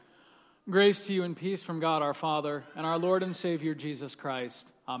Grace to you and peace from God our Father and our Lord and Savior Jesus Christ.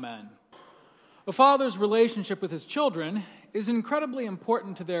 Amen. A father's relationship with his children is incredibly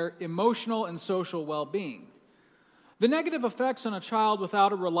important to their emotional and social well-being. The negative effects on a child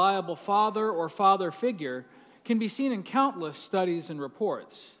without a reliable father or father figure can be seen in countless studies and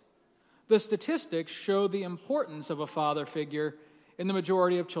reports. The statistics show the importance of a father figure in the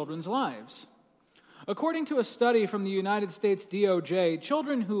majority of children's lives. According to a study from the United States DOJ,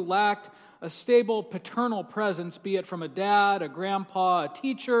 children who lacked a stable paternal presence, be it from a dad, a grandpa, a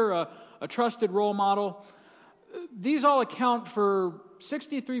teacher, a trusted role model, these all account for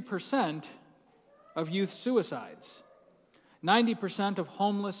 63% of youth suicides, 90% of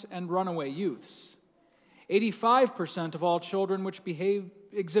homeless and runaway youths, 85% of all children which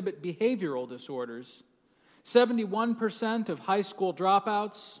exhibit behavioral disorders, 71% of high school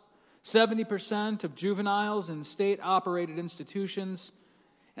dropouts, 70% of juveniles in state-operated institutions,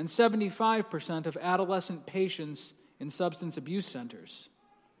 and 75% of adolescent patients in substance abuse centers.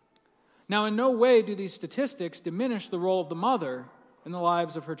 Now, in no way do these statistics diminish the role of the mother in the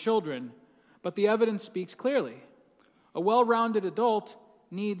lives of her children, but the evidence speaks clearly. A well-rounded adult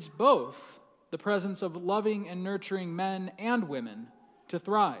needs both the presence of loving and nurturing men and women to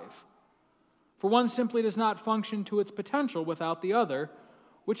thrive. For one simply does not function to its potential without the other,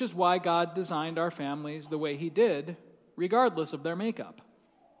 which is why God designed our families the way He did, regardless of their makeup.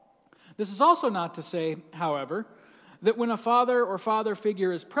 This is also not to say, however, that when a father or father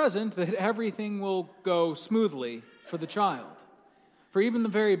figure is present, that everything will go smoothly for the child. For even the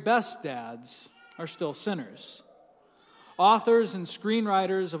very best dads are still sinners. Authors and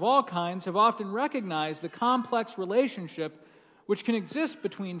screenwriters of all kinds have often recognized the complex relationship which can exist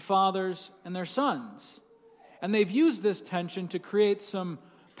between fathers and their sons. And they've used this tension to create some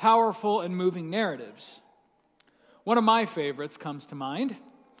powerful and moving narratives. One of my favorites comes to mind.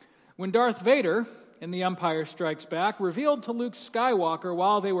 When Darth Vader, in The Empire Strikes Back, revealed to Luke Skywalker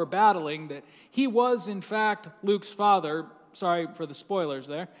while they were battling that he was, in fact, Luke's father, sorry for the spoilers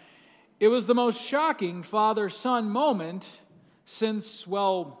there, it was the most shocking father-son moment since,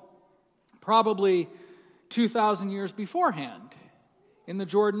 probably 2,000 years beforehand in the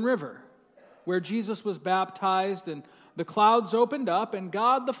Jordan River, where Jesus was baptized and the clouds opened up and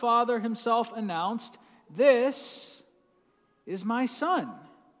God the Father Himself announced, "This is my Son,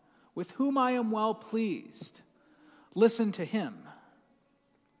 with whom I am well pleased. Listen to Him."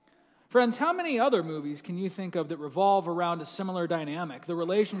 Friends, how many other movies can you think of that revolve around a similar dynamic, the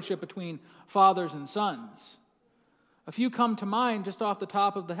relationship between fathers and sons? A few come to mind just off the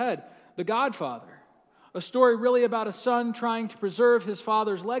top of the head. The Godfather, a story really about a son trying to preserve his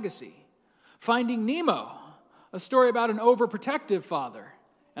father's legacy. Finding Nemo, a story about an overprotective father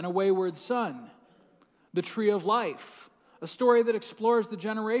and a wayward son. The Tree of Life, a story that explores the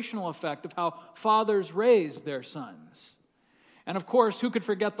generational effect of how fathers raise their sons. And of course, who could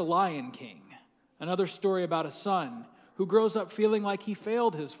forget The Lion King, another story about a son who grows up feeling like he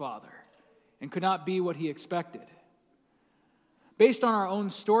failed his father and could not be what he expected. Based on our own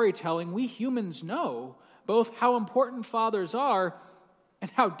storytelling, we humans know both how important fathers are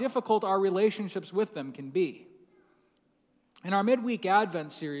and how difficult our relationships with them can be. In our midweek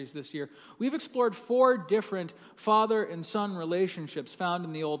Advent series this year, we've explored 4 different father and son relationships found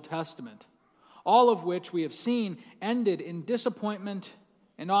in the Old Testament, all of which we have seen ended in disappointment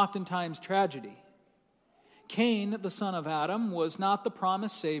and oftentimes tragedy. Cain, the son of Adam, was not the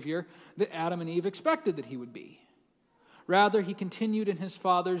promised Savior that Adam and Eve expected that he would be. Rather, he continued in his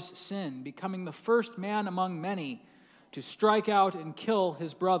father's sin, becoming the first man among many to strike out and kill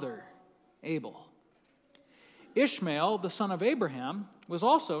his brother, Abel. Ishmael, the son of Abraham, was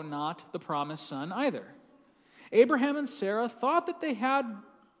also not the promised son either. Abraham and Sarah thought that they had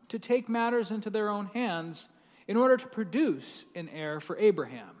to take matters into their own hands in order to produce an heir for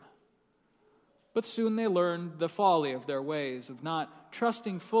Abraham. But soon they learned the folly of their ways, of not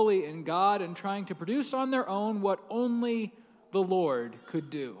trusting fully in God and trying to produce on their own what only the Lord could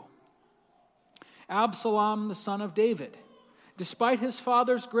do. Absalom, the son of David, despite his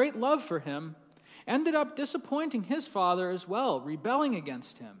father's great love for him, ended up disappointing his father as well, rebelling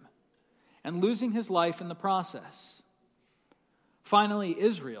against him, and losing his life in the process. Finally,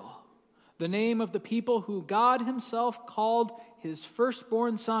 Israel, the name of the people who God Himself called His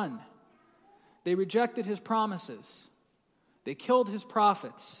firstborn son. They rejected His promises, they killed His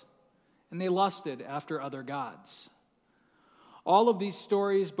prophets, and they lusted after other gods. All of these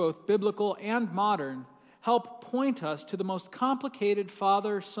stories, both biblical and modern, help point us to the most complicated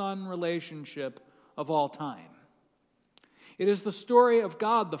father-son relationship of all time. It is the story of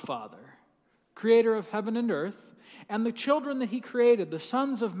God the Father, creator of heaven and earth, and the children that he created, the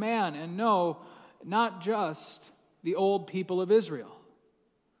sons of man, and no, not just the old people of Israel.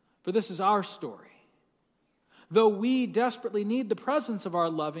 For this is our story. Though we desperately need the presence of our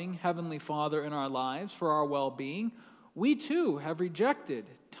loving Heavenly Father in our lives for our well-being, we too have rejected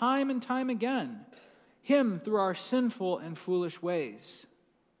time and time again Him through our sinful and foolish ways.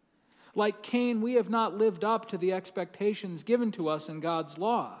 Like Cain, we have not lived up to the expectations given to us in God's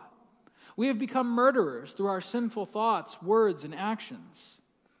law. We have become murderers through our sinful thoughts, words, and actions.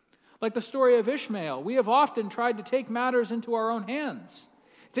 Like the story of Ishmael, we have often tried to take matters into our own hands,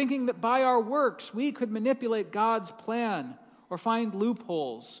 thinking that by our works we could manipulate God's plan or find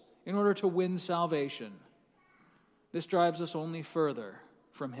loopholes in order to win salvation. This drives us only further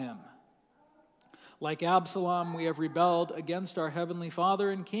from Him. Like Absalom, we have rebelled against our Heavenly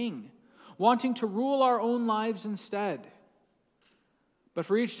Father and King, wanting to rule our own lives instead. But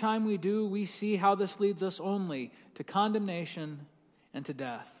for each time we do, we see how this leads us only to condemnation and to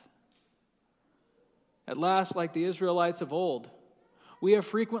death. At last, like the Israelites of old, we have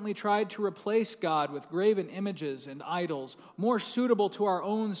frequently tried to replace God with graven images and idols, more suitable to our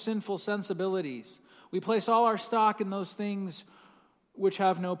own sinful sensibilities. We place all our stock in those things which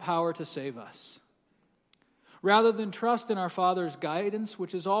have no power to save us. Rather than trust in our Father's guidance,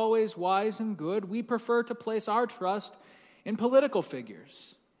 which is always wise and good, we prefer to place our trust in political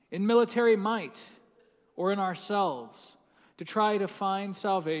figures, in military might, or in ourselves to try to find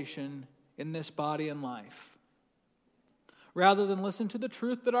salvation in this body and life. Rather than listen to the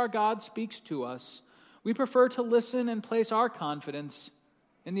truth that our God speaks to us, we prefer to listen and place our confidence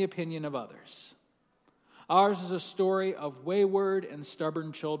in the opinion of others. Ours is a story of wayward and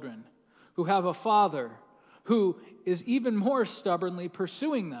stubborn children who have a father who is even more stubbornly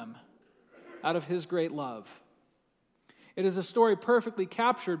pursuing them out of His great love. It is a story perfectly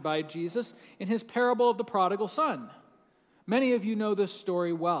captured by Jesus in His parable of the prodigal son. Many of you know this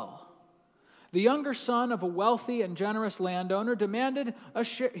story well. The younger son of a wealthy and generous landowner demanded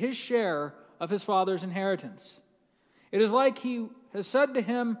his share of his father's inheritance. It is like he has said to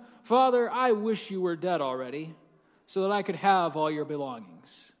him, "Father, I wish you were dead already, so that I could have all your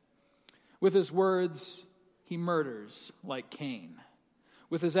belongings." With his words, he murders like Cain.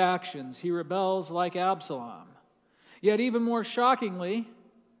 With his actions, he rebels like Absalom. Yet even more shockingly,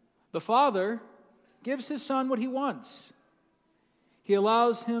 the father gives his son what he wants. He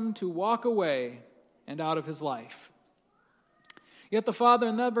allows him to walk away and out of his life. Yet the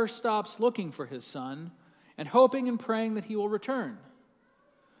father never stops looking for his son and hoping and praying that he will return.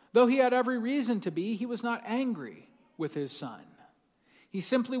 Though he had every reason to be, he was not angry with his son. He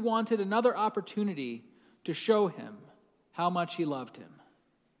simply wanted another opportunity to show him how much he loved him.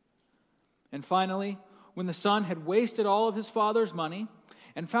 And finally, when the son had wasted all of his father's money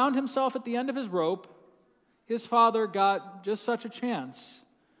and found himself at the end of his rope, his father got just such a chance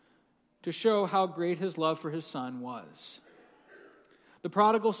to show how great his love for his son was. The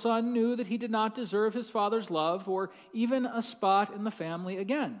prodigal son knew that he did not deserve his father's love or even a spot in the family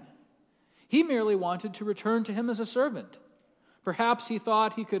again. He merely wanted to return to him as a servant. Perhaps he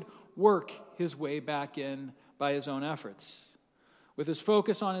thought he could work his way back in by his own efforts. With his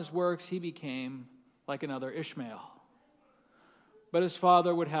focus on his works, he became like another Ishmael. But his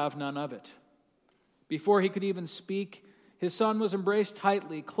father would have none of it. Before he could even speak, his son was embraced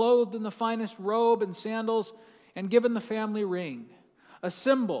tightly, clothed in the finest robe and sandals, and given the family ring, a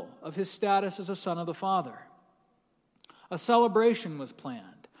symbol of his status as a son of the Father. A celebration was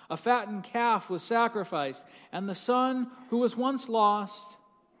planned. A fattened calf was sacrificed, and the son who was once lost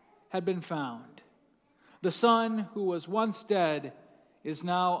had been found. The son who was once dead is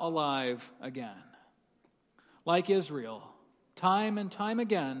now alive again. Like Israel, time and time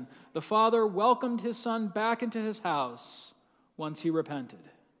again, the father welcomed his son back into his house once he repented.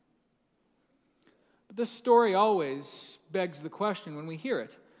 But this story always begs the question when we hear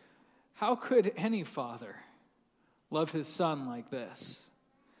it: how could any father love his son like this?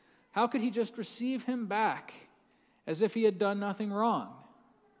 How could he just receive him back as if he had done nothing wrong?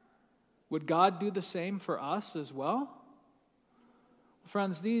 Would God do the same for us as well?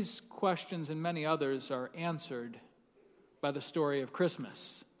 Friends, these questions and many others are answered by the story of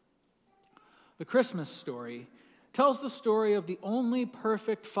Christmas. The Christmas story tells the story of the only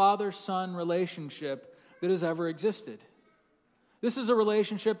perfect father-son relationship that has ever existed. This is a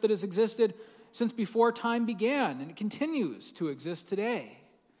relationship that has existed since before time began, and it continues to exist today.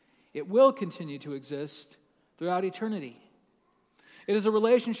 It will continue to exist throughout eternity. It is a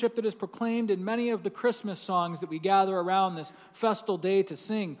relationship that is proclaimed in many of the Christmas songs that we gather around this festal day to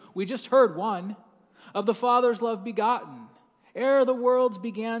sing. We just heard one, of the Father's love begotten, ere the worlds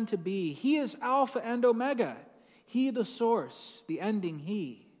began to be. He is Alpha and Omega. He the source, the ending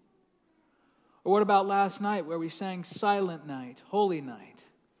He. Or what about last night where we sang Silent Night, Holy Night?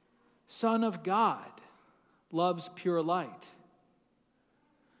 Son of God, love's pure light.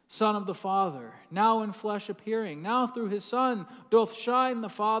 Son of the Father, now in flesh appearing, now through His Son doth shine the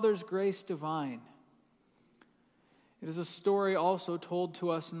Father's grace divine. It is a story also told to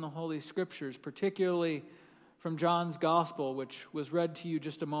us in the Holy Scriptures, particularly from John's Gospel, which was read to you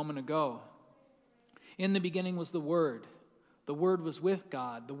just a moment ago. In the beginning was the Word. The Word was with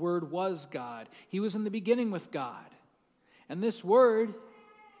God. The Word was God. He was in the beginning with God. And this Word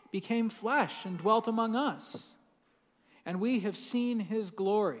became flesh and dwelt among us. And we have seen His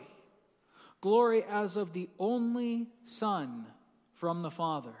glory. Glory as of the only Son from the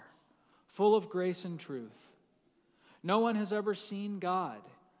Father, full of grace and truth. No one has ever seen God,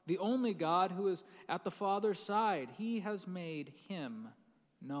 the only God who is at the Father's side. He has made Him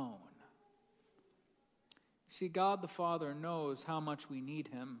known. See, God the Father knows how much we need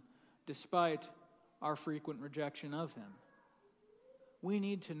Him, despite our frequent rejection of Him. We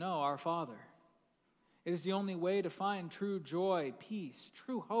need to know our Father. It is the only way to find true joy, peace,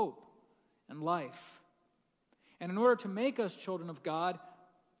 true hope, and life. And in order to make us children of God,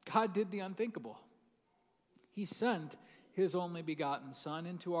 God did the unthinkable. He sent His only begotten Son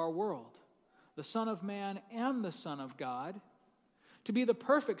into our world, the Son of Man and the Son of God, to be the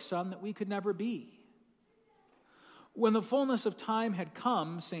perfect Son that we could never be. When the fullness of time had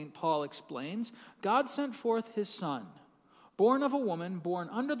come, St. Paul explains, God sent forth His Son, born of a woman, born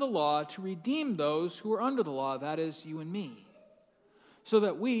under the law, to redeem those who were under the law, that is, you and me, so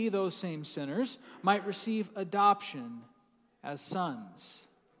that we, those same sinners, might receive adoption as sons.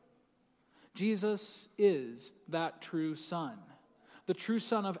 Jesus is that true Son, the true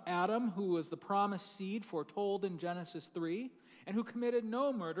son of Adam, who was the promised seed foretold in Genesis 3, and who committed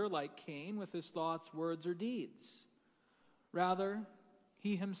no murder like Cain with his thoughts, words, or deeds. Rather,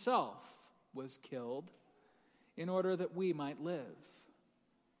 He Himself was killed in order that we might live.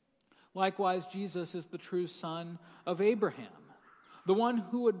 Likewise, Jesus is the true son of Abraham, the one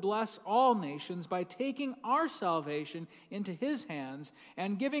who would bless all nations by taking our salvation into His hands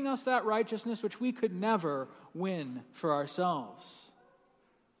and giving us that righteousness which we could never win for ourselves.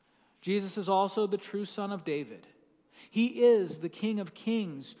 Jesus is also the true son of David. He is the King of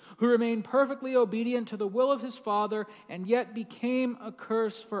Kings, who remained perfectly obedient to the will of His Father and yet became a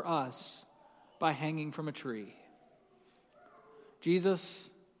curse for us by hanging from a tree.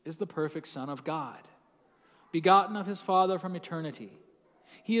 Jesus is the perfect Son of God, begotten of His Father from eternity.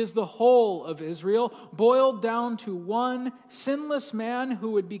 He is the whole of Israel, boiled down to one sinless man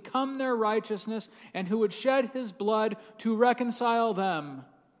who would become their righteousness and who would shed His blood to reconcile them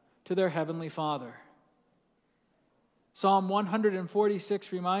to their heavenly Father. Psalm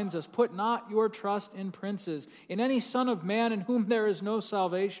 146 reminds us, "Put not your trust in princes, in any son of man in whom there is no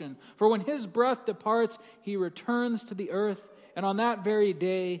salvation. For when his breath departs, he returns to the earth, and on that very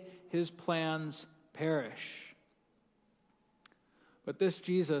day his plans perish." But this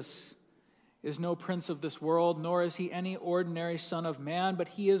Jesus is no prince of this world, nor is he any ordinary son of man, but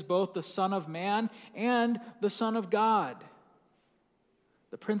he is both the Son of Man and the Son of God,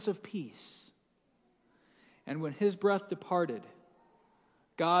 the Prince of Peace. And when his breath departed,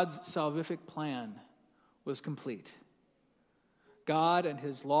 God's salvific plan was complete. God and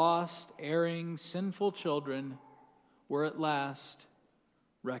his lost, erring, sinful children were at last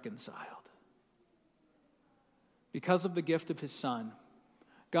reconciled. Because of the gift of his Son,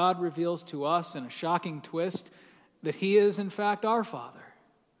 God reveals to us in a shocking twist that he is in fact our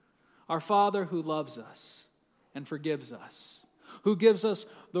Father who loves us and forgives us, who gives us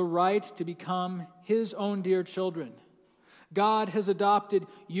the right to become his own dear children. God has adopted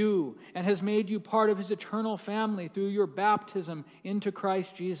you and has made you part of his eternal family through your baptism into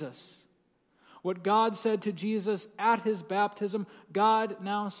Christ Jesus. What God said to Jesus at his baptism, God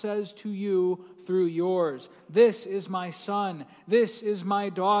now says to you through yours. This is my son, this is my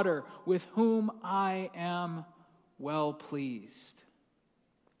daughter, with whom I am well pleased.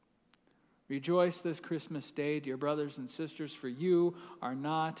 Rejoice this Christmas day, dear brothers and sisters, for you are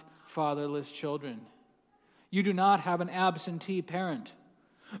not fatherless children. You do not have an absentee parent.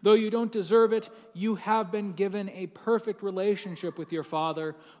 Though you don't deserve it, you have been given a perfect relationship with your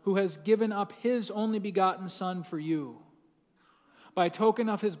Father, who has given up his only begotten Son for you. By token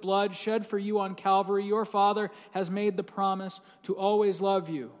of his blood shed for you on Calvary, your Father has made the promise to always love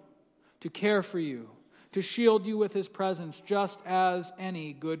you, to care for you, to shield you with his presence, just as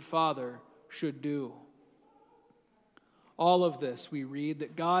any good father should do. All of this we read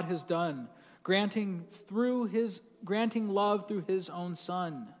that God has done, granting love through his own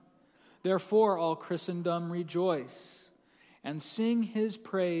Son. Therefore all Christendom rejoice, and sing his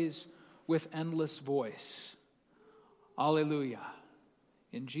praise with endless voice. Alleluia.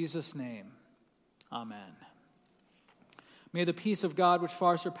 In Jesus' name, amen. May the peace of God, which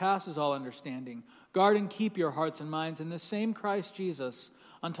far surpasses all understanding, guard and keep your hearts and minds in this same Christ Jesus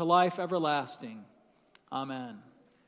unto life everlasting. Amen.